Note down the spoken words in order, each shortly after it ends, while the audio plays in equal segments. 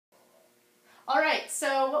Alright,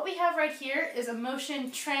 so what we have right here is a motion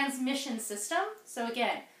transmission system. So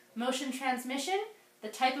again, motion transmission, the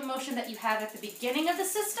type of motion that you have at the beginning of the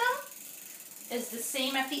system is the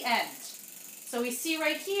same at the end. So we see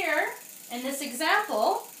right here, in this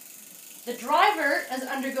example, the driver is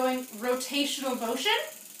undergoing rotational motion.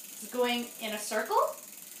 It's going in a circle.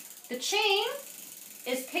 The chain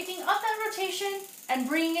is picking up that rotation and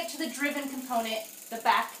bringing it to the driven component, the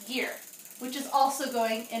back gear, which is also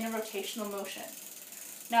going in a rotational motion.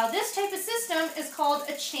 Now this type of system is called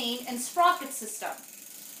a chain and sprocket system.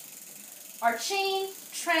 Our chain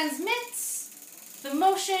transmits the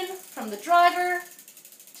motion from the driver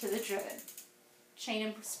to the driven. Chain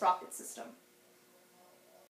and sprocket system.